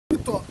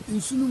in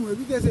Sunu,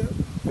 because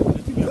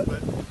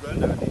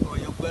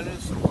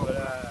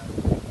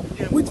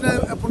which now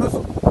upon us. No,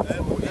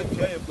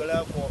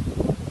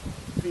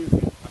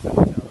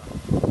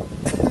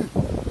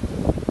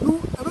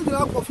 I don't know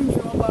how to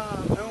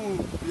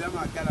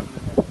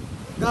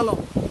Gallon.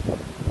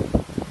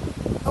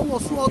 I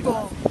was sort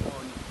of.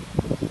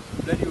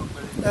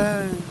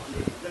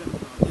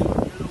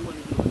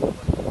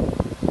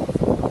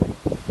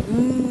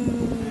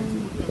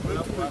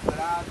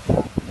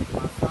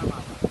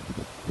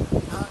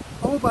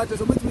 Oh, but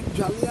there's a bit of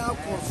Jalia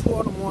or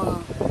so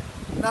more.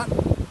 Not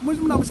much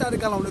more outside the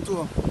gallon to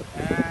her.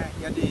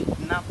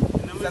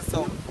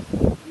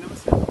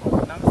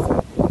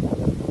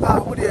 Ah,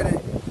 what do you say?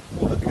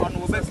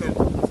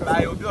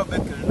 I will do a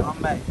becker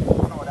on my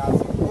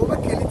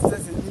overkill. It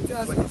says it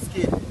has a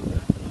scale.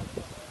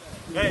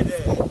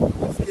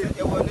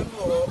 There were no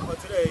more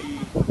today.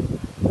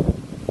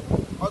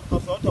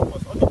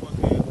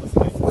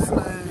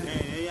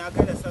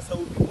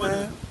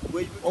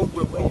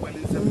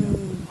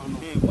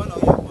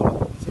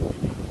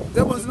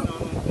 There was no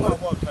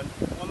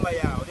one by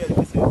our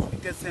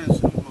sense.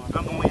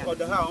 I'm on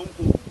the house,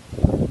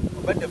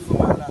 but the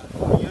Fumala,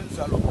 young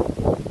Salo.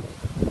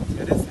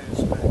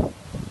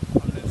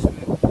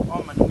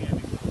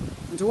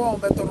 To one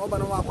better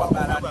open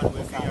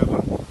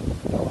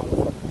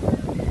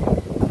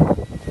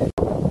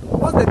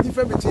what's the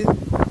difference between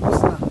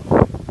Osna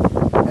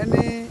and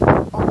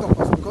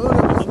octopus? Because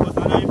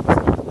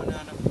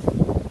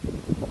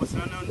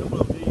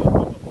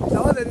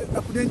now that I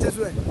couldn't just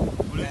wait.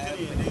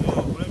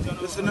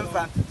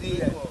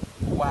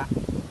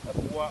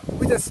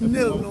 With a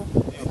snail, no,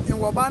 in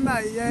Wabana,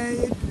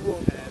 yea,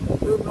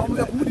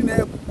 almost put in a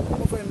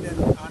friend.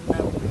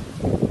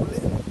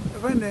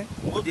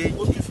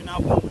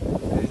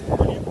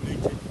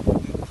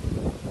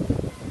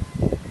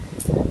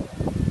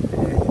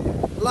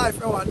 Life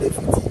our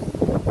DFT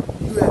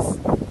US,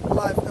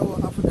 life our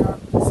Africa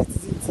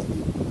Citizen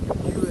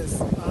TV US.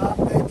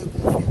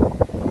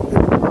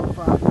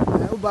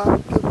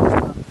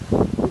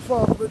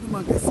 Before we do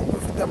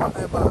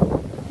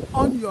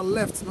on your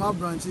left, no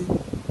branching.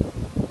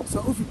 So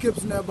if you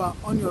keep never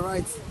on your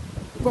right,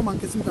 come and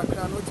get some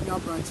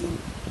branching.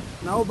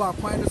 Now, by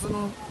point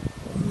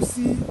you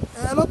see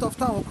a lot of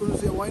town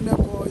occurs here. Why not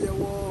call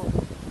your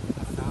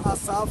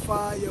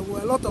Asafa? You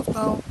a lot of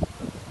town,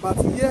 but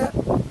here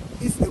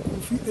is a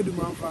confused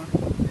Edumanfa.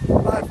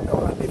 Life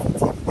our DFT.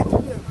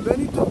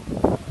 Very top,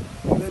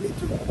 very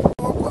top.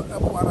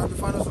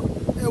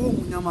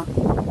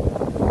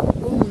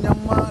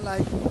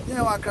 Like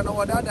yeah, I can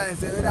know that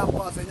is a very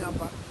important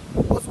yampa.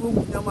 What's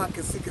Yama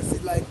can see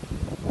like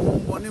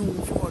morning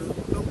for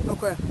no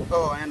question.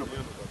 Oh, I know.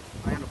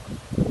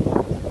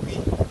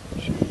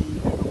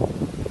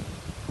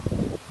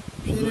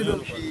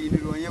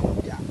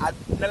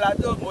 I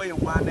don't know you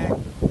one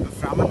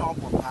from an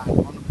opera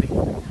on the pink.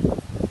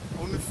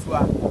 Only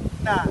swap.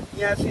 Now,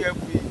 yes, you have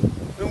been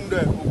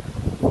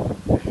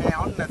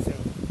on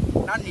nothing.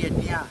 None yet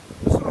near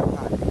the sort of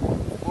party.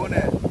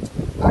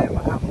 I am a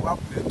up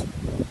with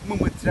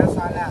Mummy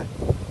Trasala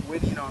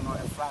waiting on a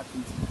flat.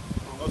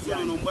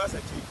 Also, no was a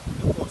chief.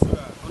 Of course,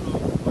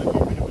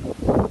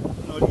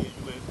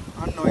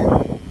 no, you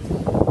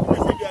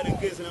are in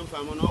case of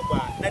family, no,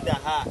 not the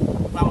heart.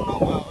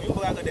 You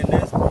go under the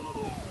next one.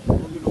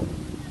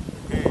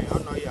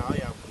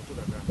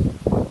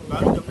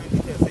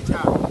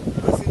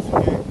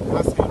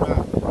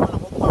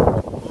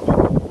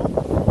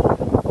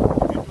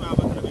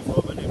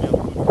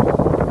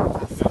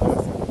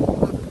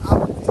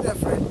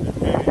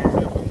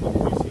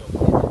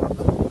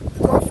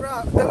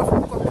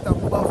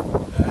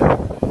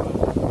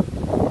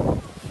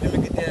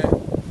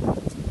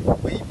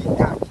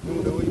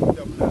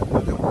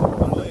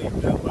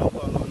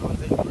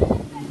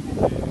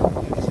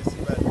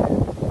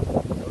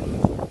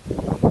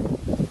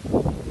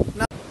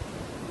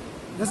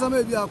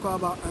 Maybe I'll call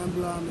about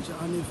Ambla, Mr.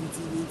 Anifi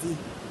TVT.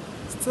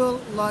 Still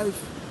live.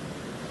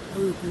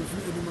 This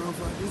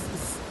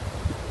is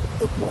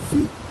a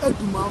Kofi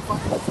Edumanfa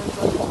in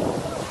Central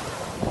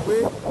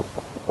where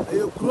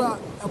a cra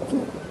a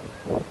pool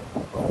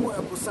or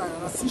a posai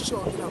and a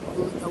seashore in a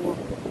pool.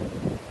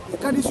 The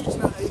candy street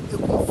now a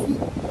Kofi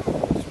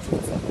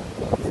street.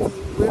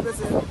 Where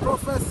there's a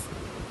Prophet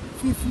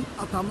Fifi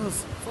Atamus,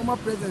 former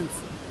president,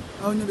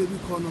 only baby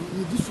corner in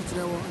the district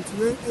level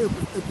until a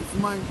Kofi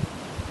mine.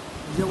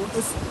 There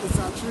was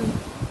actually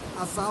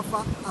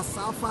Asafa,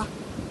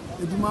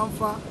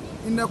 Edumanfa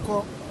in the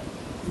core.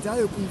 It's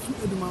a confused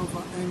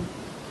Edumanfa and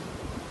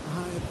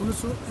a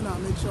police and I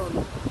make sure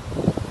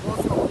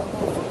what's the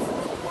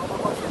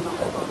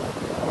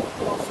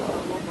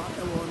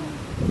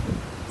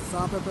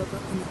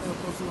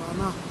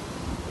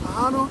I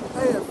know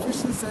a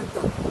fishing center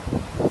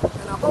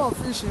and about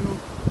fishing,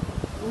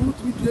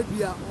 we do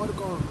what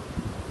call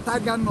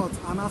tiger nut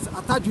and as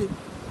Ataji.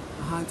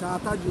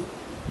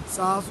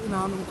 South in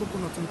our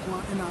coconut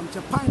and I'm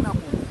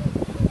pineapple.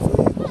 So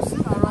you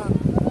see around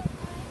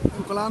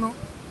in Colano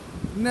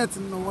net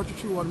no what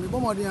you want me.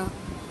 Bomodia,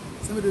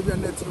 somebody be a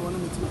net to one of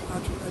me to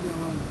actually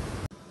around.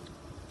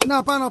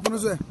 Na pineapple no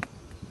so.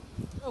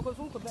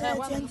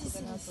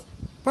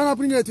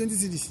 Pineapple near 20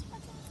 cedis.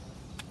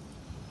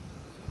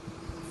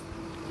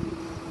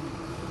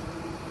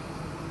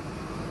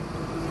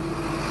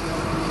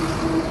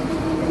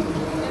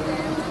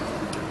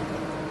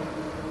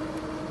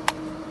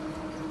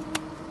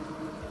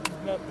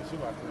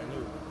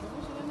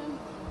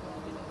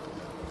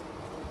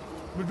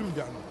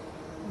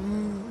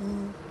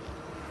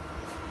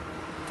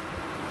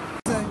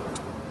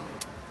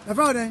 A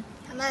Friday?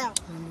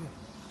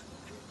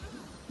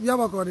 You have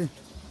a cody.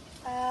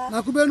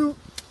 Nakubenu.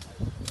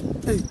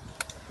 Hey,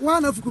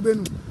 one of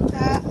Kubenu.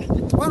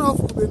 One of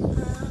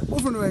Kubenu.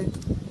 Open way.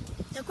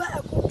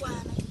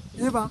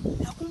 Eva,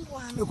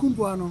 a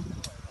kumpuano.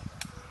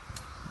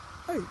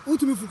 Hey, what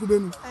to me for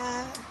Kubenu?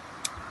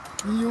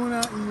 You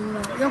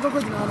have a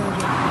question.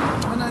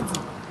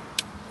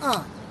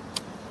 Ah,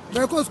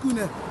 they're called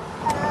schooner.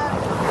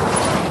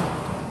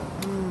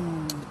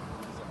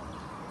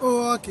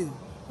 Oh, okay.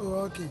 Oh,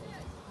 okay.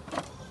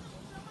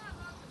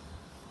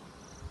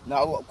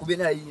 Now,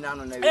 Kubina, you know,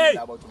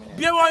 about me.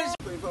 Be one.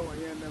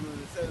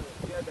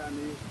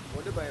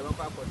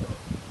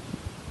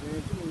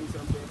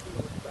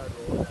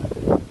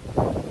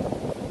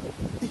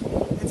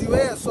 It's the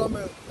way I saw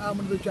my arm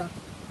in the jar.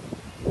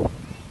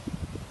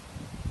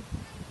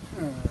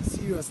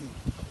 Seriously.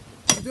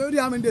 It's already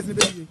how many days in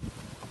the baby?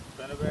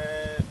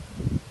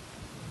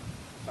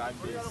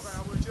 5 days.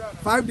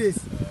 5 days.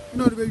 You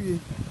know the baby.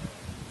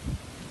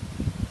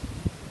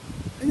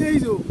 And here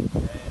is all.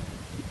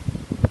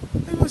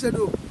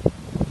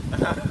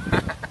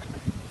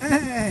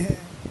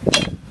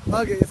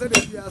 Okay, so the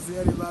US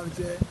here about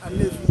and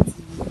live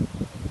TV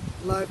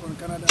live on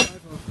Canada,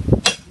 live on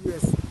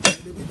US,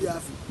 the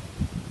BBS.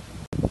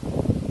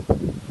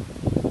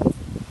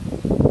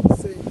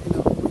 Say in a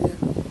way,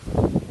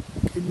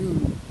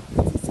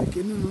 it's a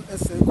canoe, a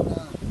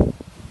second.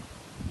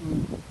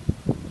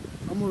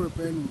 I'm a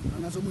repair,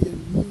 and as a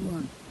new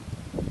one,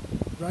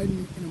 right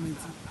in a minute.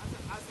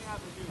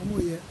 I'm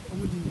here,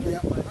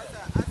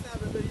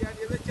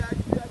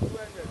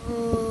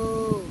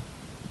 oh,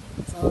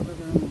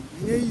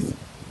 easy.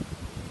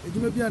 It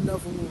may be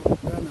enough for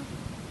Ghana.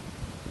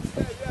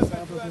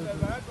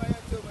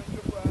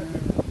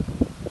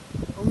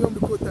 Only on the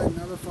court time,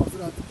 never found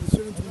that it's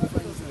showing to me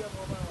fine.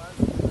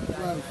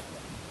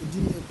 A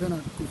Jimmy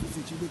Bernard could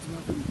visit you to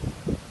my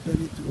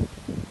very too.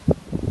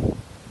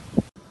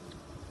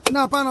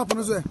 Now, pineapple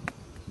no sir.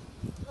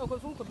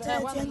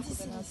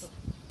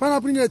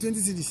 Pineapple near 20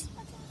 cities.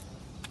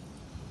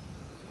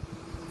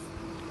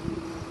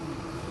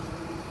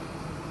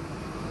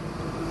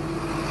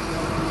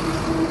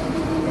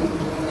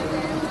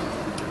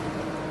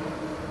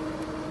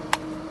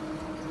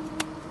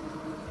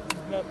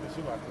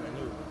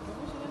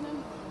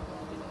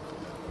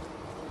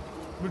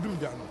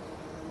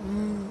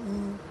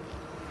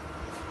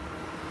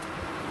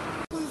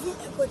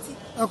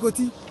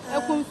 Akoti.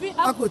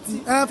 Akoti.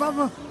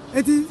 Papa.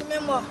 Eti.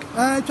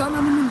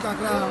 Chana minimum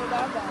kakra.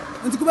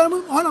 Enti kuba mu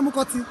hona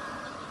mukoti.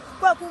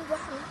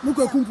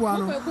 Muko kumpu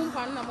ano. Na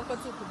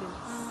mukoti kube.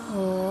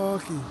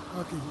 Okay.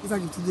 Okay. Isa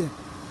gitu je.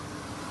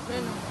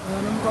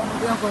 Na muko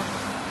yanko.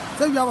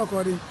 Say we have a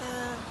code.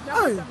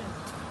 Hey.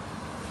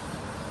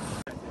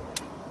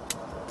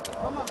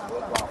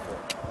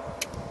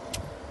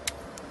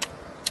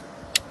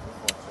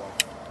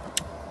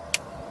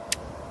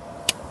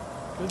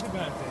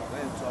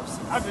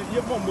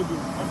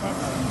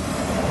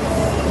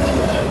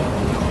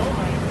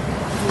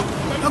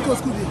 Uncle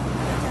school.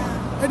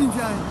 Heading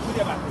flying.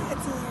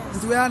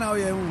 It's where now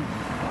you are.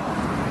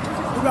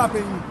 Obra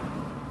paying.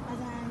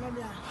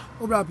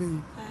 Obra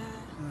paying.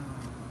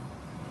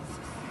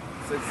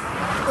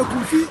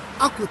 Okufi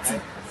akoti.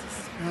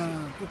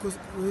 Because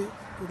we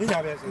could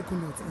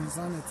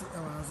insanity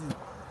our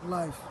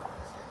life,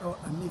 our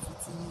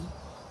anifity,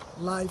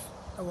 life,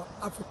 our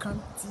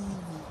African TV,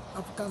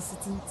 African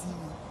sitting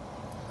TV.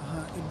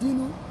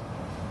 Edino,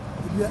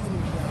 we are in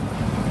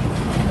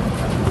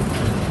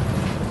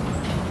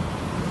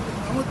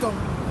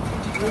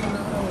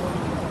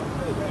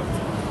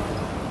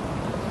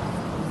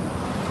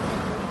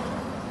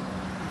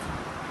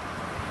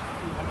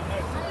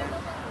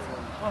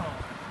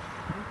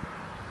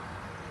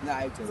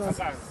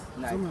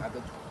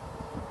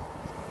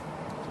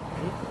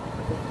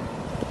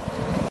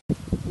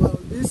well,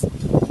 this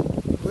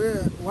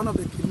where one of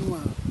the canoe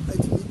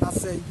I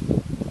say,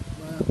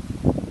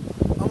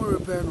 I'm a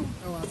repair. No,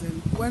 I was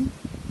saying when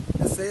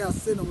I say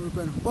I'm a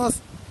repair.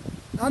 Boss,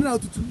 I know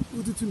to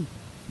do.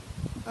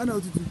 I know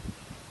to do.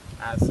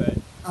 I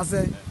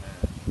say.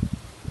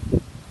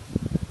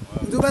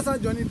 Do better,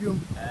 Johnny Biom.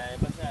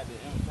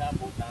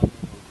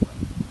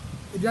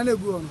 If you're not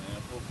good,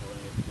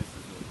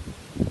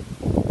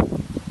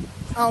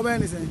 how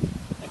many say?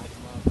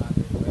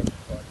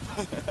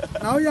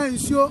 Now you're in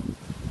show.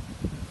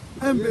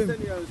 I'm being.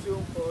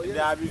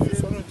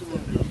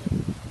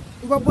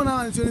 If I put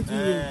on insurance to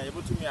you, you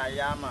put me a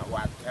yama,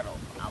 what terror.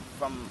 I'm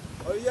from.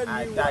 Oh, yeah,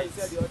 I died.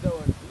 The other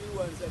one. You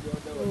one said the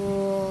other one.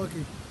 Oh,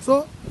 okay.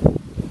 So,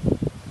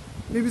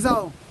 maybe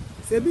so.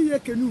 Say be a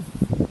canoe.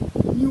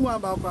 New one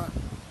about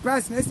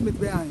price and estimate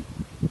behind.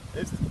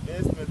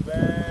 Estimate by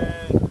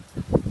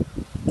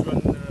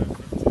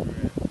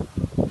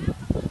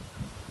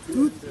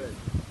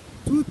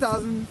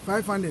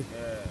 2,500.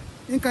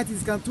 In cat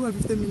is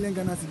 250 million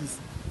Ghana cedis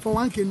for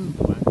one canoe.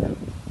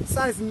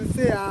 Size and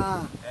say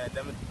yeah,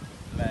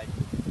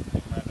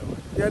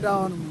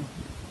 down.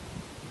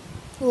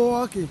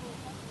 Oh, okay.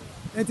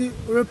 And the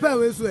repair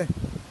was where.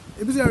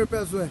 It is a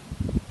repair where.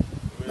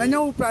 I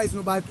know price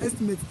no but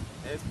estimate.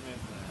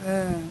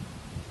 When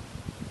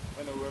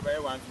we buy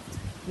 150.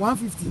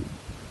 150.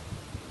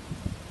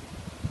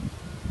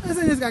 I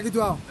say yes, Kaki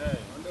to our.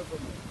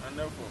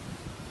 Wonderful.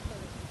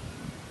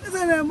 I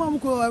say, Mom,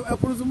 call a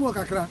consumer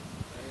kakra.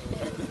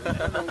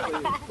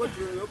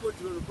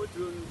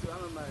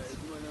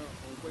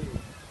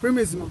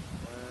 Premise,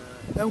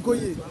 I'm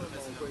going.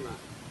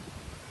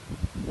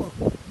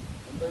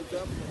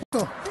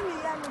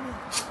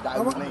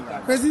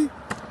 Crazy?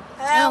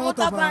 What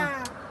up?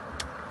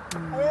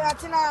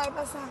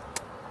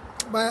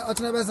 By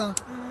Otunabesa.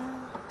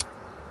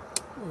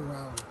 Oh,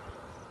 wow.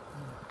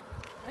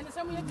 And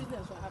some of your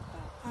business will have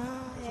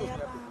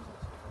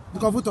The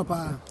cover top,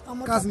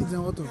 cars needs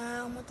and water.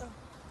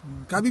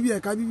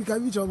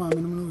 Kabibi, Choma,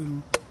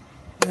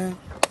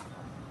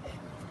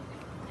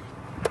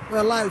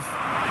 we're live.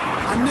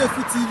 I'm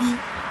Nefi TV,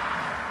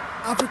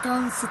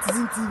 African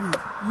Citizen TV,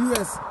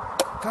 US,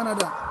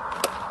 Canada.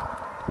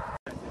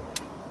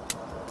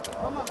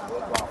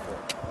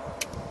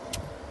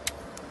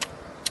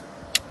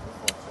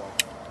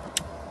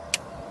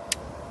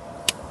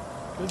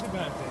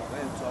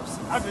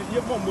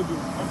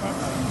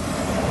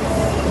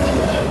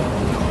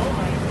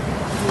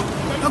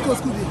 Uncle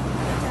Scooby,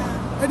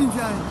 Eddie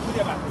Fly.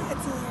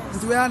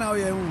 It's where now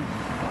you're home.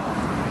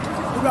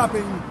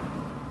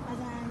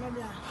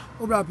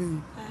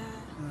 Obraping.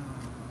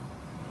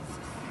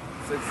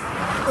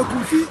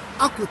 Okufi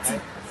akoti.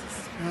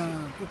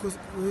 Because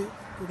we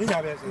could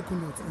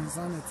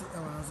insanity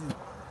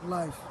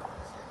live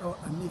our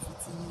Nefi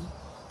TV,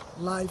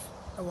 live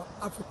our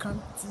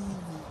African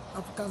TV,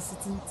 African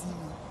Sitting TV.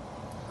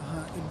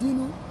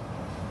 Edino,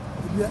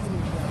 we are in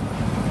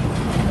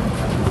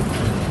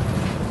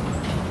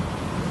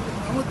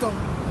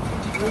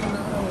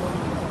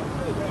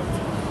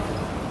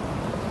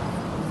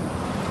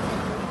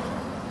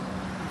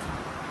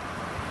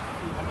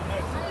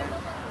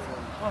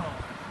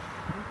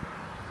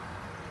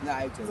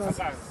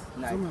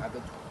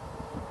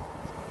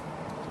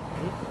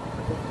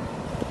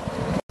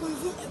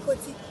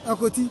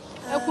Akoti.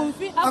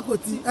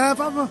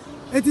 Papa.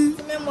 Eti.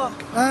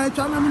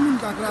 Chana mimi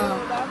kakra.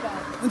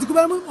 Enti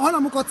kuba hona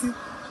mukoti.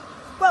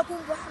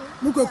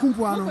 Mukwe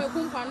kumpu ano.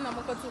 na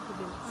mokoti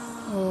kubi.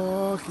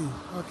 Oh, okay.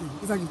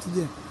 Isa gitu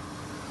je.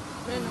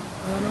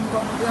 Namko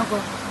yanko.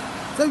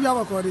 Say we have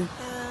a code.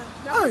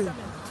 Hey.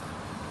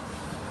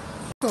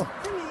 To.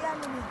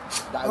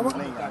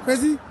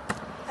 Crazy?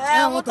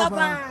 What up?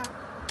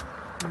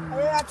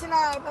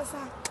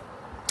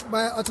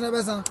 By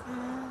Otunabesa.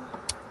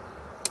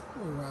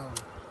 Oh, wow.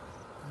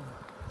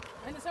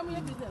 And some of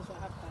your business will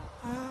have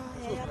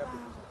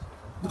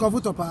The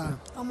cover top,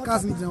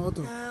 cars needs and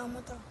water.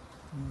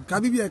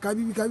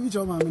 Kabibi,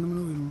 Choma,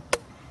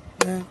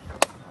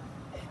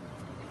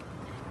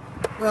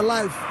 we're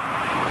live.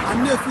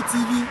 I'm Nefi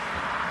TV,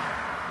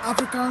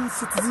 African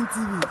Citizen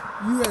TV,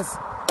 US,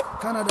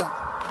 Canada.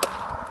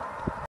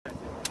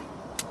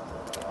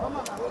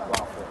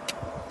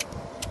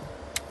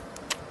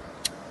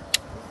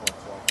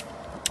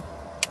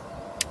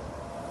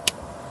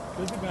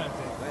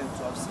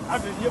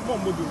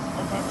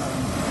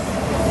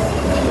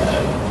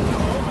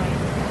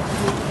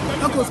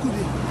 Uncle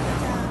Scooby,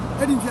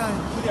 Eddie Fly.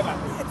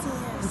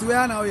 It's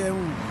where now you're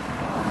home.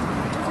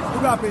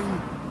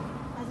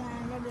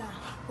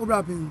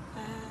 Obraping.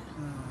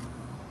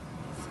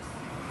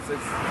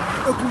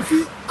 Okufi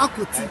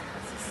akoti.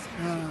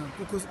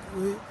 Because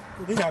we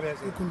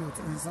could not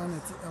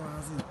insanity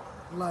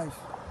live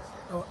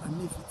our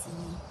Nefi TV,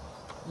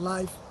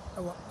 live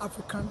our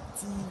African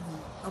TV,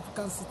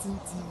 African Sitting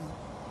TV.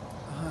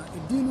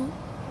 Edino,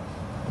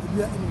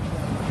 we are in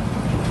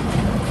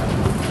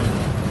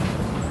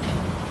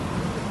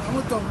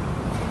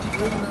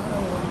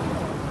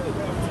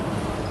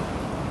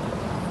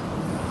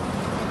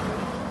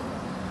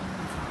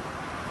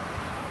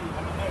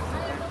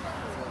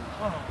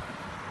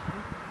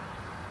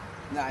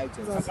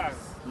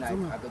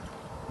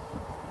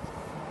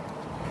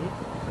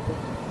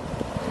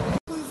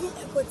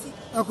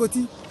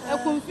Akoti.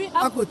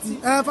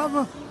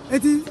 Papa.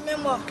 Eti.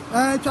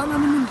 Chana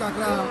mimi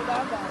kakra.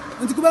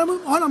 Enti kuba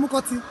hona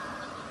mukoti.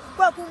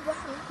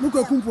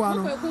 Mukwe kumpu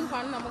ano. na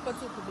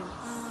mokoti kubi.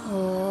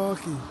 Oh,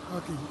 okay.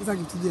 Isa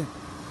gitu je.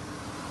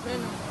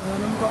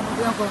 Namko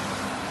yanko.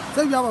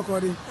 Say we have a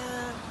code.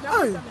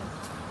 Hey.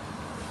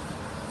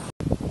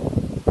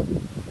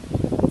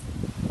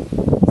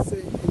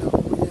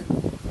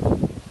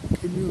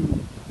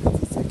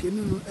 Say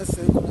canoe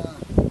essay kuna.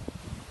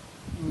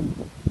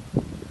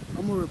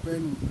 I'm repair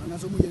and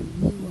as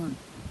new one.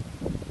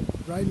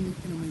 Riding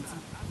in a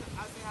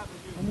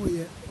Omo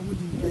ye, omo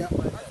di bia.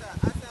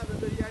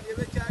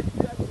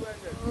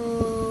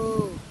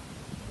 Oh.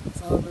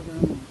 Sawa bebe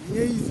no.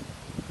 Nye easy.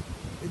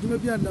 Eduma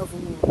bia nda fo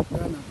mo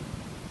Ghana.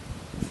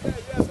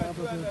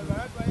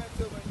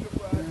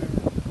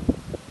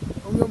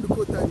 Omo the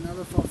quota na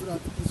be for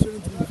that. It's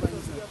showing to me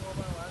fine sir.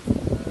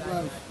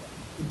 Wow.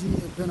 Edini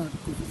e penalty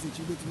ko fi se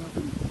chibe to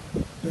happen.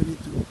 Very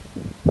true.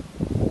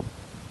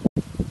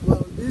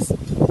 Well, this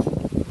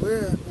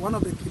where one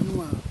of the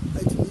canoe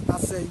I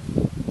say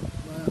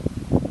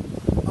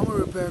I'm a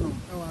repair no.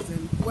 I was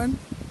saying when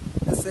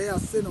I say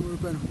I'm a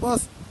repair no.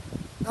 Boss,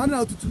 I know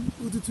how to do.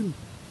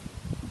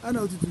 I know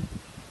how to do.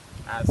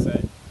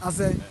 I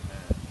say.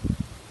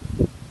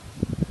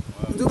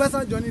 Do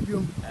better Johnny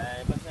Biom.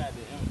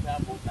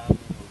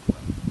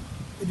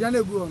 If you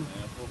are go on.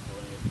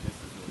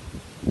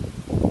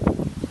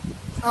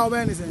 How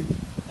when is it?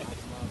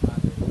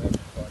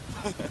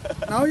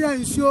 Now you are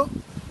in show.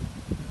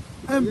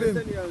 I'm being.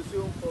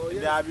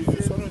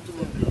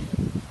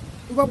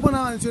 You got one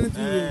hour and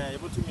 22. You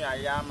put me a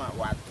yama,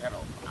 what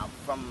carol. I'm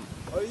from.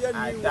 Oh, yeah,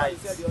 I died.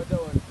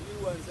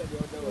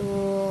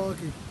 Oh,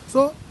 okay.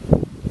 So,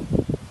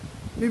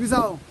 maybe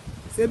so.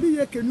 Say be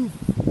a canoe.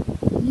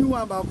 New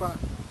one about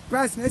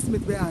price and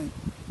estimate behind.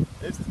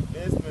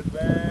 Estimate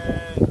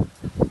behind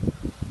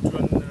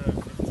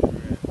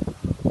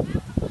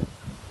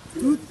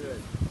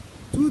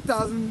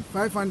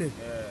 2,500.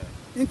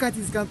 In cat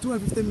is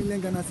 250 million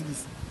Ghana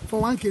cedis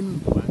for one canoe.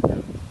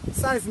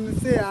 Size in the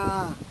say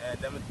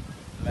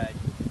like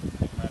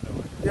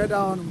yeah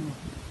down.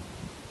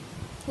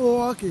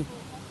 Oh, okay.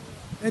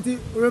 And the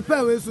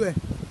repair way so.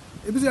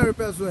 If you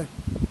repair so.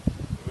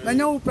 Now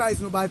your price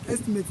no but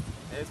estimate.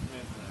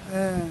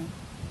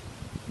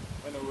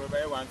 when we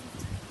buy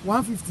 150.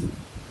 150.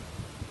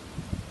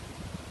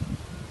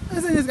 I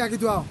say yes, kaki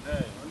to how.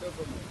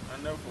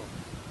 Wonderful.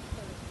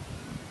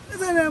 I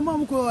say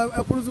mom ko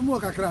e kunu so mo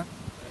kakra.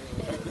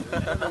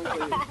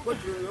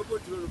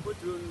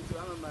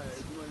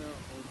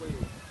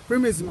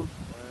 Premise no.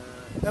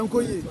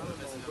 Enko yi.